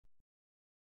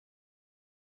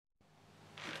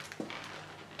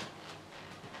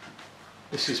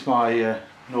This is my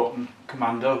Norton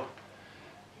Commando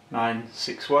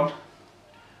 961,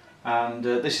 and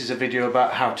this is a video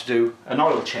about how to do an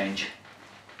oil change.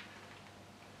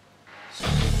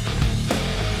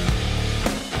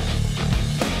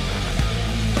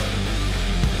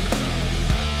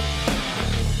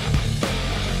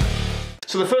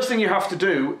 So the first thing you have to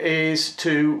do is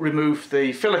to remove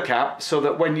the filler cap, so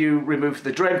that when you remove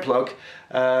the drain plug,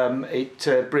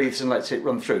 it breathes and lets it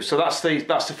run through. So that's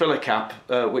the filler cap,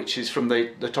 which is from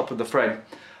the top of the frame.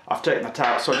 I've taken that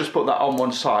out, so I just put that on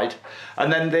one side.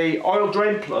 And then the oil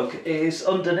drain plug is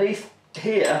underneath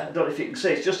here. I don't know if you can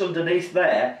see, it's just underneath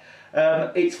there.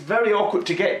 It's very awkward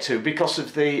to get to because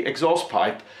of the exhaust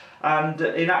pipe, and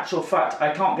in actual fact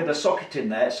I can't get a socket in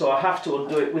there, so I have to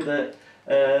undo it with a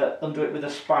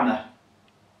spanner.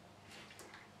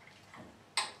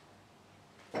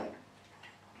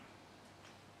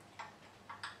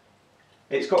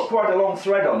 It's got quite a long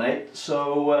thread on it,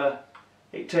 so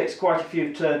it takes quite a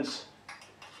few turns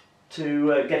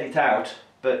to get it out,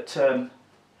 but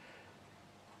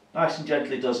nice and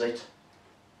gently does it.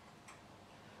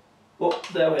 Oh,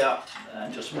 there we are,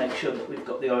 and just make sure that we've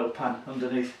got the oil pan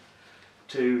underneath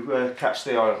to catch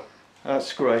the oil.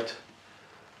 That's great.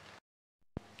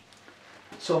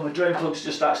 So my drain plug's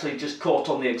just caught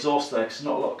on the exhaust there, because there's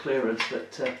not a lot of clearance,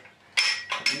 but I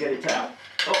can get it out.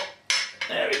 Oh,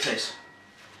 there it is.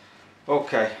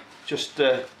 Okay, just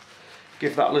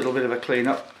give that a little bit of a clean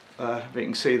up. You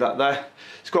can see that there.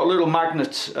 It's got a little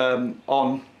magnet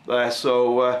on there,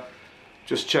 so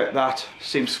just check that.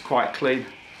 Seems quite clean.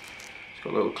 It's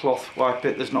got a little cloth wipe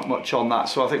it. There's not much on that,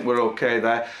 so I think we're okay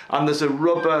there. And there's a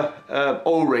rubber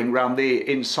O-ring around the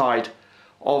inside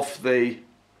of the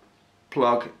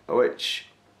plug, which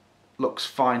looks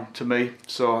fine to me,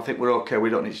 so I think we're okay. We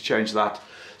don't need to change that.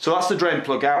 So that's the drain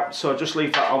plug out, so just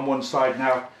leave that on one side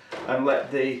now and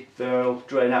let the oil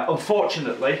drain out.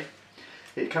 Unfortunately,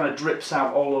 it kind of drips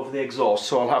out all over the exhaust,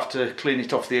 so I'll have to clean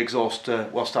it off the exhaust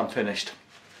whilst I'm finished.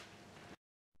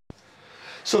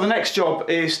 So the next job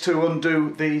is to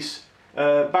undo these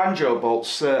banjo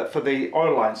bolts for the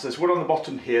oil lines. There's one on the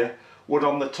bottom here, one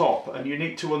on the top, and you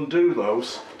need to undo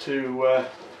those to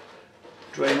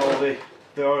drain all the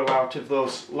oil out of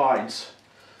those lines.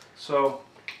 So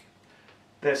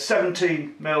there's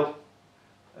 17mm,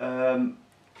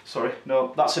 sorry,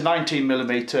 no, that's a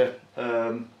 19mm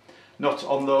nut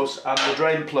on those, and the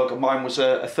drain plug of mine was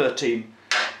a 13mm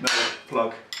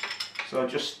plug. So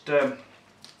just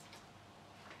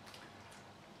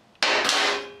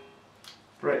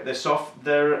break this off.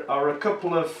 There are a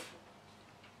couple of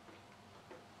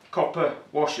copper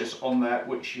washers on there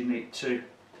which you need to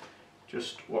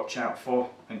just watch out for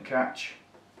and catch.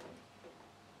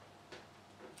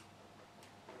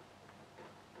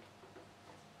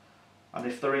 And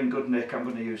if they're in good nick, I'm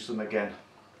going to use them again.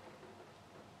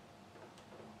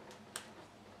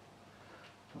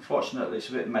 Unfortunately it's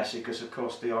a bit messy because of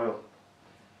course the oil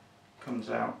comes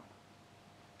out.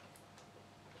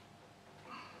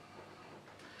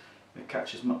 I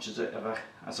catch as much as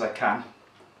I can.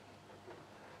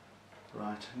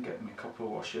 Right, and get my copper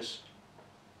washers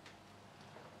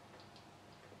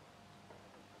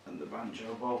and the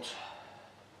banjo bolt.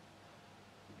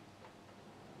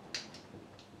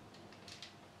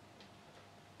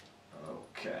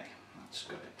 Okay, that's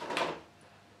good.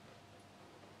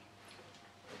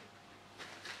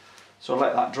 So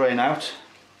let that drain out.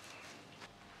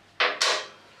 So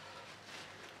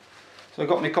I've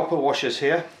got my copper washers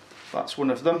here. That's one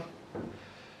of them.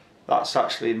 That's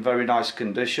actually in very nice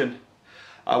condition.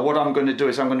 What I'm going to do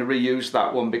is I'm going to reuse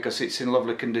that one because it's in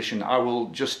lovely condition. I will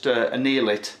just anneal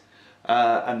it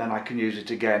and then I can use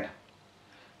it again.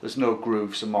 There's no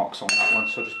grooves and marks on that one,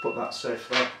 so just put that safe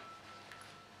there.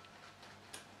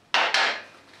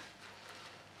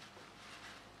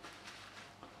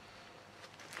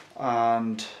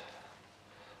 And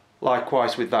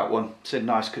likewise with that one, it's in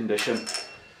nice condition,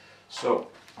 so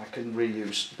I can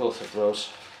reuse both of those.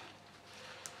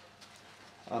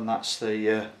 And that's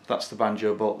the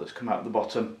banjo bolt that's come out of the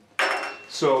bottom.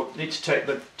 So need to take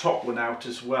the top one out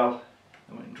as well,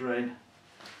 and we can drain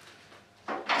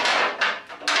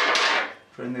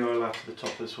the oil out of the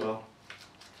top as well.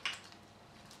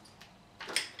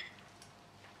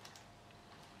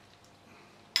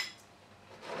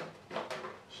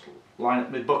 Just line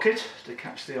up my bucket to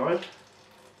catch the oil.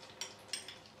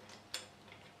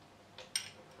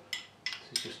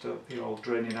 This is just the oil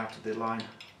draining out of the line.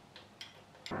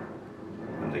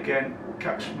 And again,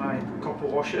 catch my copper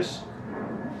washers.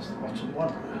 That's the bottom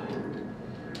one. And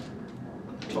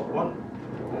the top one.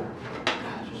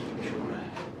 Just make sure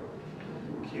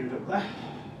we're queued up there.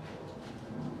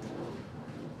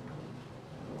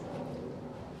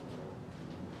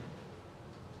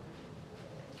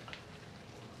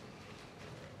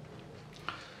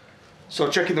 So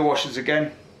checking the washers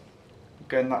again.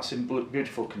 Again, that's in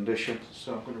beautiful condition,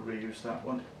 so I'm going to reuse that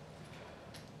one.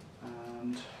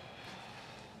 And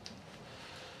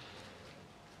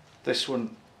this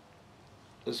one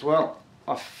as well.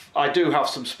 I do have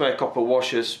some spare copper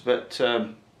washers, but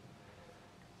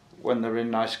when they're in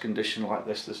nice condition like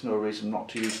this, there's no reason not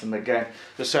to use them again.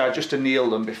 As I say, I just anneal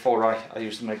them before I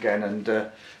use them again, and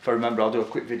if I remember, I'll do a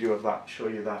quick video of that, show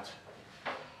you that.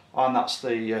 And that's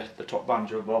the top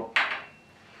banjo bolt.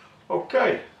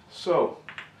 Okay, so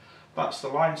that's the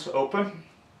lines open.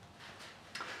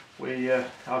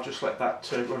 I'll just let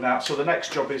that run out. So the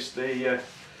next job is the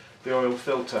oil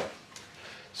filter.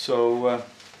 So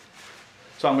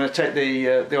I'm going to take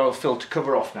the oil filter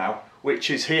cover off now, which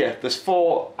is here. There's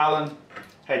 4 Allen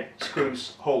head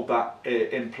screws hold that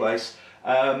in place.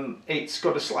 It's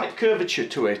got a slight curvature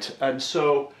to it, and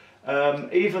so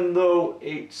even though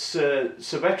it's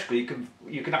symmetrical,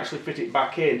 you can actually fit it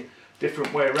back in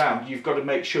different way around. You've got to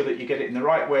make sure that you get it in the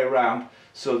right way around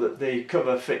so that the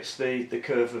cover fits the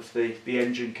curve of the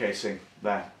engine casing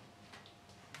there.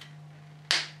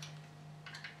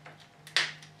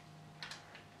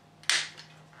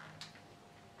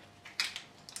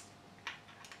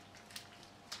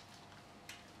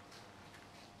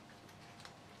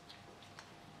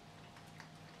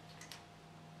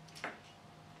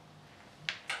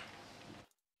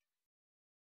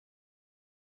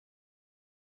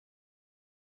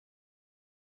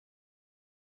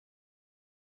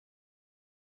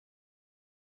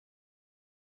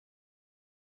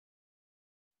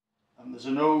 And there's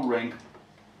an O-ring.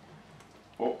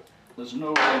 Oh, there's an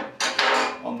O-ring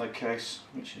on the case,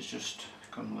 which has just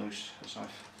come loose as I've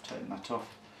taken that off.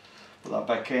 Put that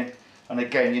back in, and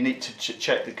again, you need to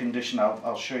check the condition.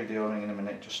 I'll show you the O-ring in a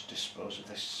minute. Just dispose of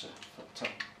this filter.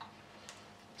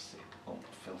 That's the old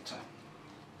filter.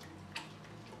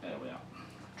 There we are.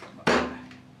 Drop that in there.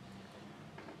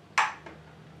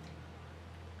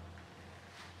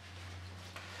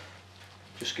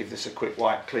 Just give this a quick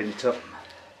wipe, clean it up.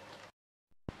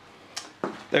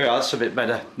 There we are, that's a bit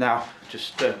better now,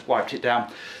 just wiped it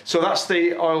down. So that's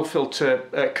the oil filter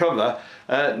cover.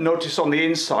 Notice on the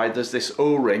inside there's this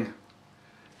O-ring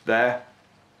there.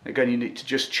 Again, you need to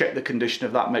just check the condition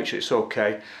of that, make sure it's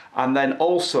okay. And then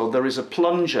also there is a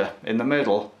plunger in the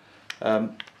middle.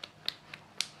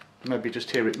 Maybe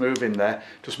just hear it moving there.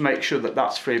 Just make sure that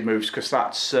that's free of moves, because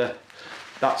that's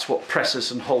what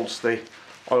presses and holds the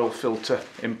oil filter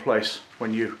in place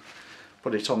when you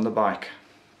put it on the bike.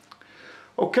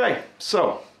 Okay,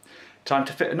 so time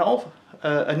to fit a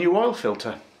new oil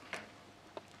filter.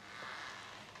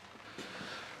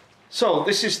 So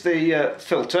this is the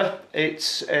filter.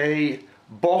 It's a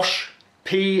Bosch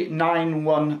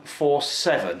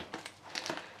P9147.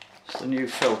 It's the new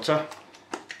filter,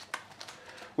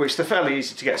 which they're fairly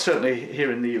easy to get, certainly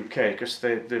here in the UK, because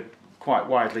they're quite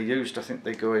widely used. I think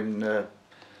they go in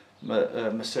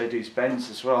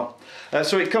Mercedes-Benz as well.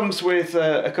 So it comes with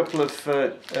a couple of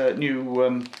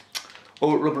new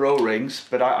rubber O-rings,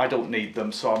 but I don't need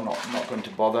them, so I'm not going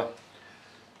to bother.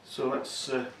 So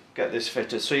let's get this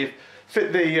fitted. So you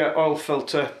fit the oil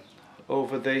filter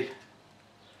over the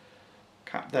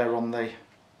cap there on the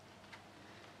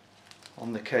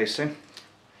casing.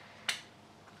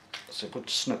 That's a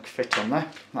good snug fit on there.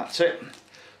 That's it.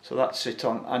 So that's it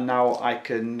on, and now I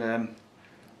can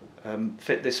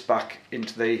fit this back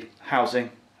into the housing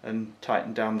and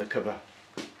tighten down the cover.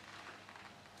 So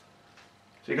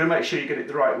you're going to make sure you get it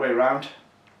the right way around.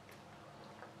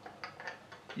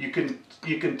 You can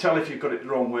tell if you've got it the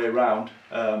wrong way around.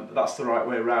 That's the right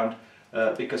way around,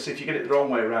 because if you get it the wrong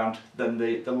way around, then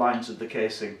the lines of the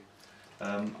casing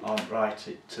aren't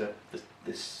right.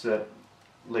 This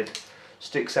lid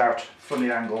sticks out funny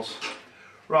angles.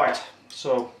 Right,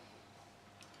 so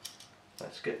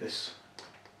let's get this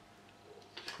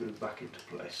screwed back into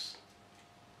place.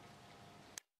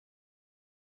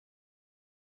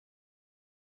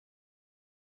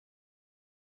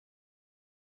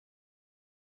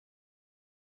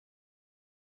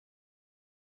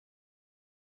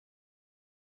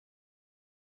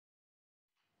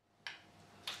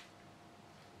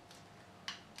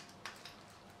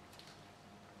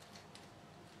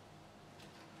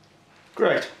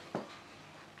 Great.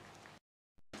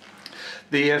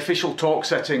 The official torque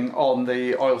setting on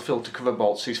the oil filter cover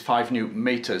bolts is 5 Newton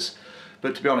meters,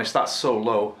 but to be honest, that's so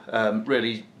low.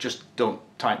 Really, just don't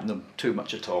tighten them too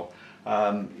much at all.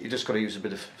 You just got to use a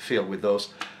bit of feel with those.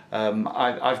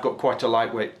 I've got quite a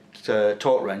lightweight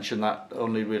torque wrench, and that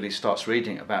only really starts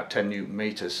reading at about 10 Newton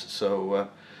meters. So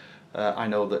I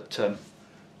know that I'm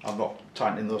not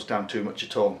tightening those down too much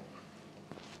at all.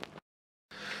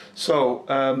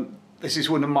 So this is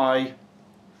one of my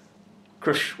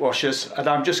crush washers, and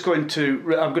I'm going to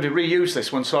reuse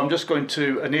this one, so I'm just going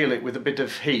to anneal it with a bit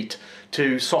of heat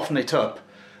to soften it up,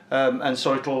 and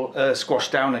so it'll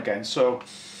squash down again. So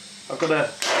I've got a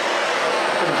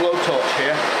blowtorch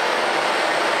here.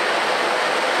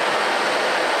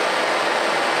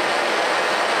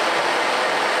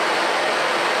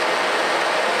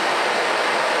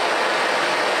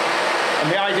 And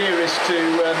the idea is to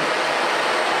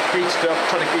heat it up,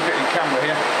 trying to keep it in camera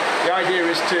here. The idea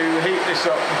is to heat this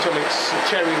up until it's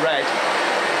cherry red,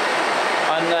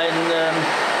 and then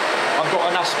I've got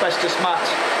an asbestos mat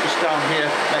just down here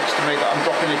next to me that I'm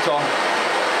dropping it on,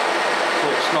 so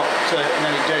it's not in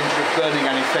any danger of burning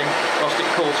anything whilst it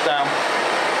cools down.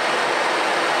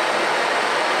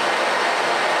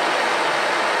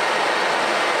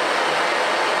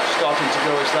 Starting to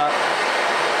go as that.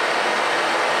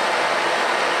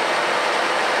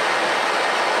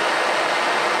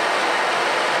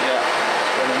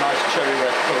 Cherry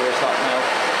red colour is that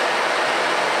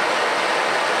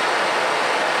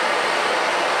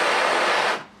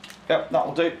now. Yep,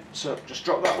 that'll do. So just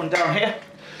drop that one down here.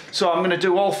 So I'm going to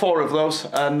do all 4 of those,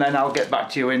 and then I'll get back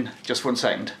to you in just 1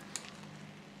 second.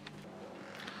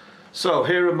 So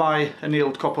here are my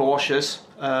annealed copper washers.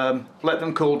 Let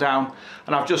them cool down,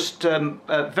 and I've just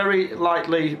very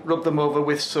lightly rubbed them over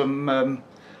with some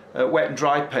wet and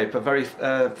dry paper, very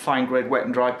fine grade wet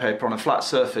and dry paper on a flat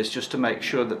surface, just to make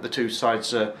sure that the 2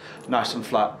 sides are nice and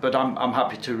flat, but I'm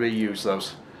happy to reuse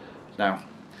those now.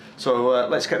 So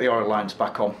let's get the oil lines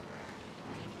back on.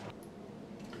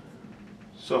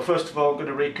 So first of all, I'm going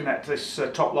to reconnect this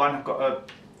top line. I've got a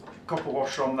copper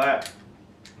washer on there.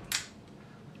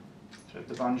 Thread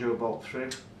the banjo bolt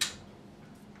through.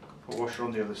 Copper washer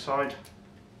on the other side,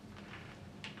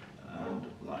 and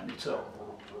line it up.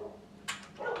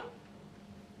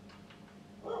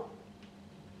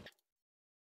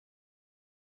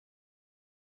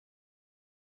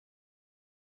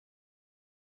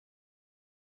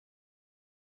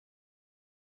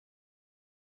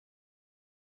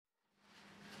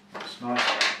 That's nice.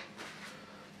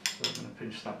 So I'm going to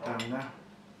pinch that down now.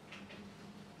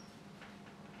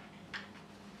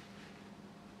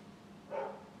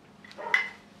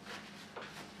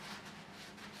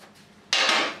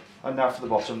 And now for the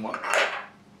bottom one.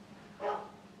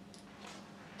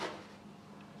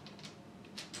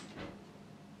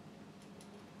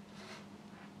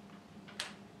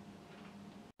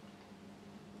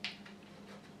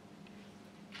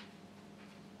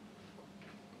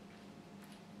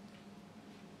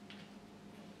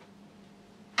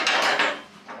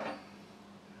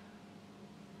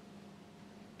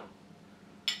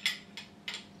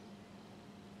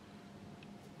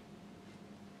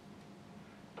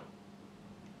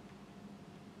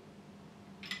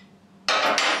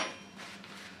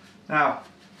 Now,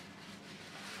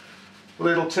 a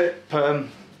little tip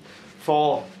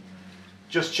for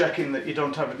just checking that you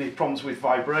don't have any problems with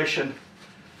vibration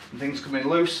and things coming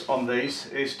loose on these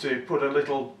is to put a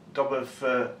little dab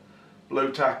of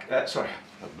blue tack,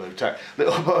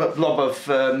 little blob of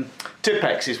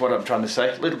Tipex is what I'm trying to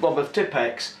say, little blob of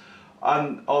Tipex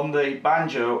on the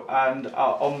banjo and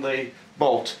on the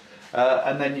bolt,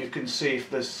 and then you can see if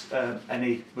there's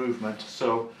any movement.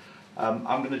 So I'm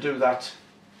going to do that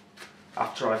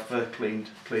after I've cleaned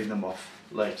them off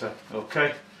later.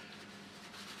 Okay.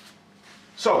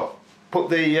 So put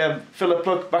the filler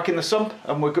plug back in the sump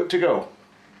and we're good to go.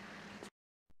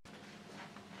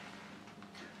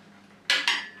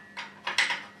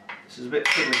 This is a bit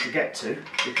fiddly to get to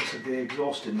because of the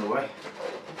exhaust in the way.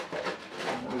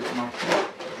 I'll move my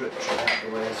drip tray out of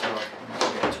the way as well and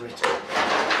I'll get to it.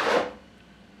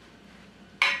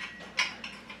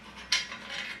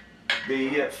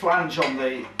 The flange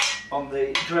on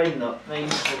the drain nut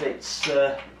means that it's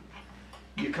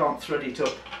you can't thread it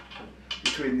up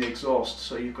between the exhaust,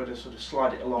 so you've got to sort of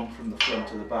slide it along from the front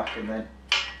to the back and then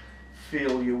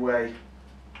feel your way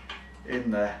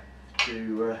in there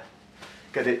to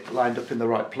get it lined up in the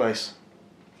right place.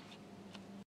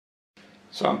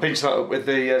 So I'm pinching that up with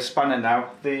the spanner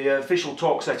now. The official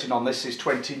torque setting on this is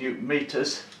 20 Newton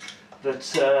meters,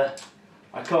 but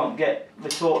I can't get the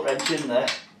torque wrench in there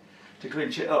to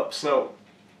clinch it up, so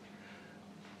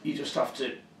you just have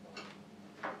to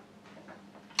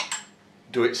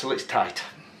do it so it's tight.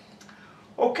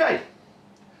 Okay,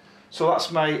 so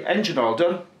that's my engine oil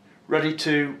done, ready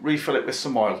to refill it with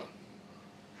some oil.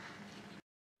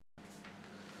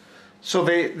 So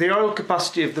the oil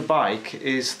capacity of the bike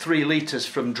is 3 litres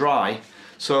from dry,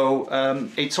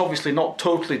 so it's obviously not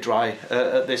totally dry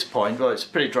at this point. Well, it's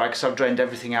pretty dry because I've drained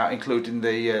everything out, including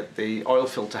the oil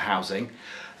filter housing.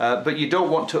 but you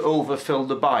don't want to overfill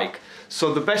the bike.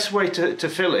 So the best way to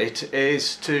fill it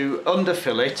is to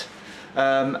underfill it,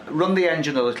 run the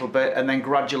engine a little bit and then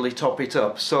gradually top it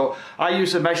up. So I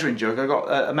use a measuring jug. I've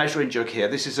got a measuring jug here.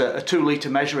 This is a 2 litre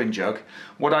measuring jug.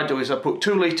 What I do is I put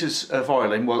 2 litres of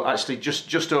oil in, well actually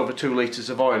just over 2 litres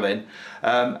of oil in,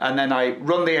 and then I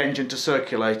run the engine to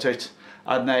circulate it,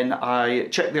 and then I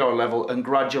check the oil level and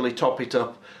gradually top it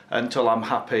up until I'm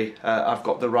happy I've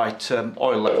got the right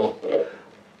oil level.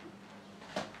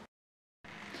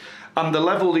 And the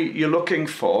level that you're looking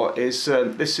for is,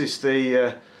 this is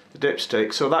the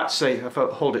dipstick, so that's if I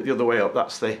hold it the other way up,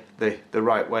 that's the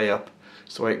right way up,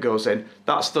 that's the way it goes in.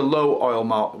 That's the low oil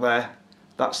mark there,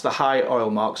 that's the high oil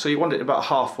mark, so you want it about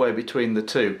halfway between the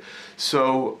two.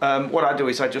 So what I do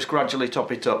is I just gradually top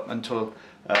it up until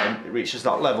it reaches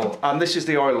that level. And this is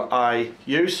the oil I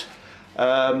use.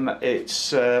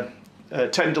 It's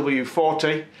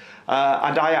 10W40,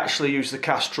 and I actually use the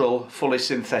Castrol fully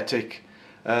synthetic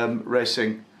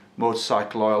racing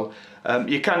motorcycle oil.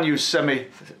 You can use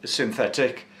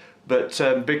semi-synthetic,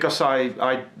 but because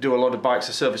I do a lot of bikes,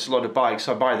 I service a lot of bikes,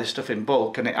 I buy this stuff in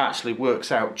bulk, and it actually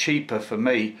works out cheaper for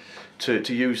me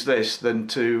to use this than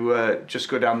to just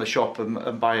go down the shop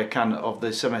and buy a can of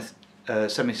the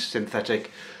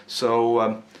semi-synthetic.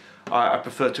 So I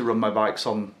prefer to run my bikes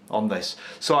on this.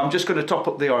 So I'm just going to top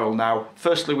up the oil now,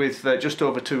 firstly with just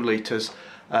over 2 litres,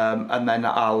 and then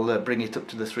I'll bring it up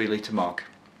to the 3 litre mark.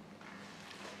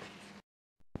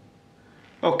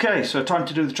 Okay, so time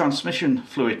to do the transmission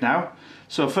fluid now.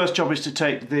 So first job is to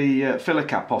take the filler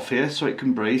cap off here so it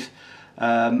can breathe,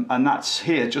 and that's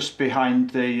here just behind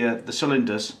the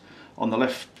cylinders on the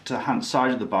left hand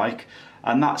side of the bike,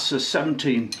 and that's a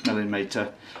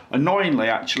 17mm.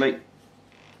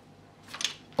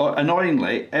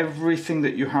 Annoyingly, everything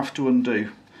that you have to undo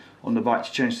on the bike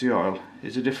to change the oil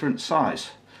is a different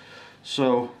size.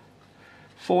 So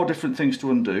 4 different things to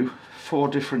undo, 4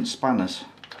 different spanners.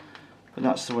 But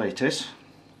that's the way it is.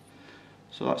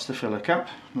 So that's the filler cap,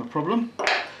 no problem.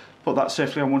 Put that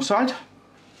safely on one side.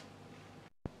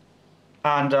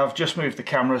 And I've just moved the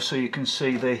camera so you can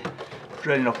see the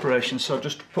draining operation. So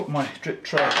just put my drip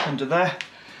tray under there,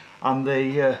 and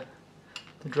the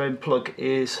drain plug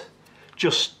is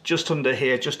just under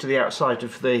here, just to the outside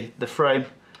of the frame,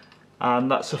 and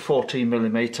that's a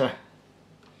 14mm.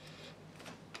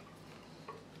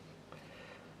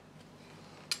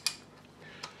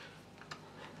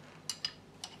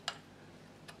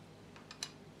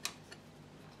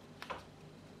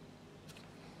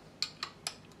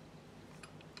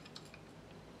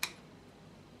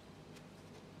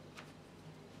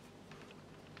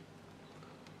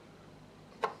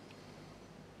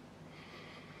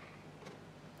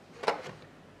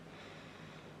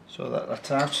 So that's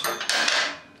out,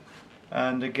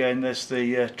 and again there's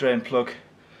the drain plug.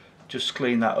 Just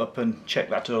clean that up and check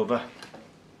that over.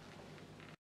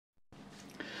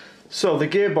 So the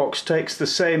gearbox takes the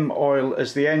same oil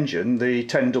as the engine, the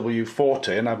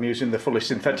 10W40, and I'm using the fully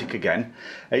synthetic again.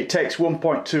 It takes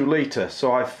 1.2 litre,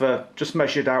 so I've just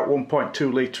measured out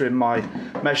 1.2 litre in my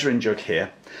measuring jug here.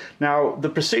 Now the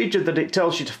procedure that it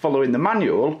tells you to follow in the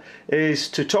manual is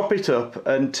to top it up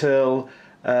until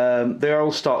the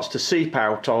oil starts to seep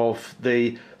out of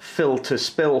the fill to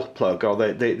spill plug, or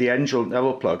the engine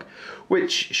level plug,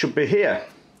 which should be here.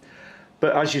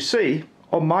 But as you see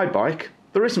on my bike,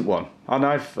 there isn't one, and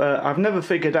I've never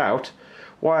figured out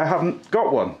why I haven't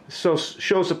got one. So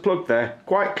shows a plug there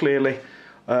quite clearly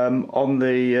on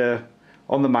the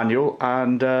manual,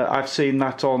 and I've seen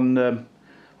that on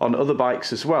other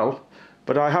bikes as well,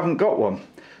 but I haven't got one.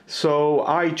 So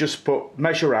I just carefully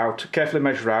measure out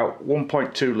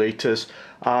 1.2 litres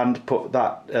and put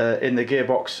that in the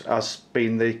gearbox as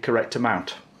being the correct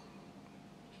amount.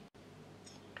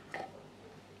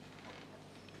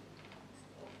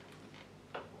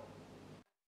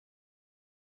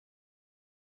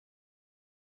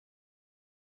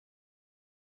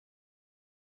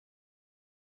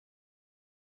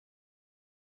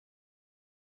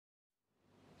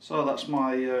 So that's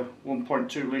my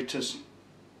 1.2 litres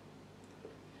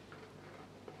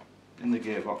in the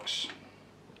gearbox.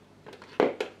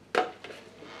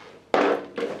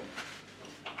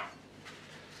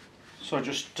 So I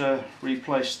just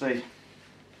replace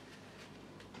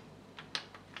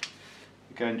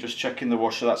again, just checking the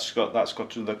washer, that's got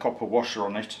the copper washer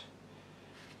on it.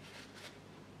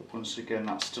 But once again,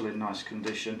 that's still in nice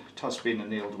condition. It has been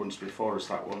annealed once before as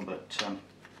that one, but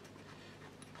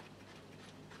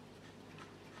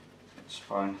it's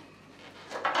fine.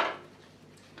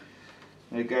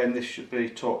 And again, this should be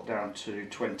torqued down to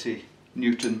 20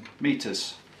 Newton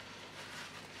meters,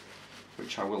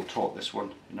 which I will torque this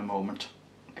one in a moment.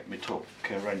 get my torque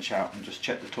wrench out and just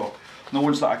check the torque. And the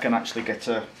ones that I can actually get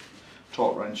a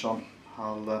torque wrench on,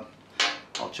 I'll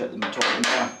check them and torque them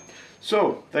down.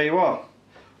 So there you are,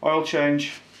 oil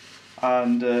change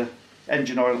and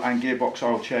engine oil and gearbox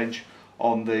oil change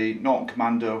on the Norton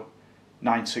Commando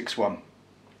 961.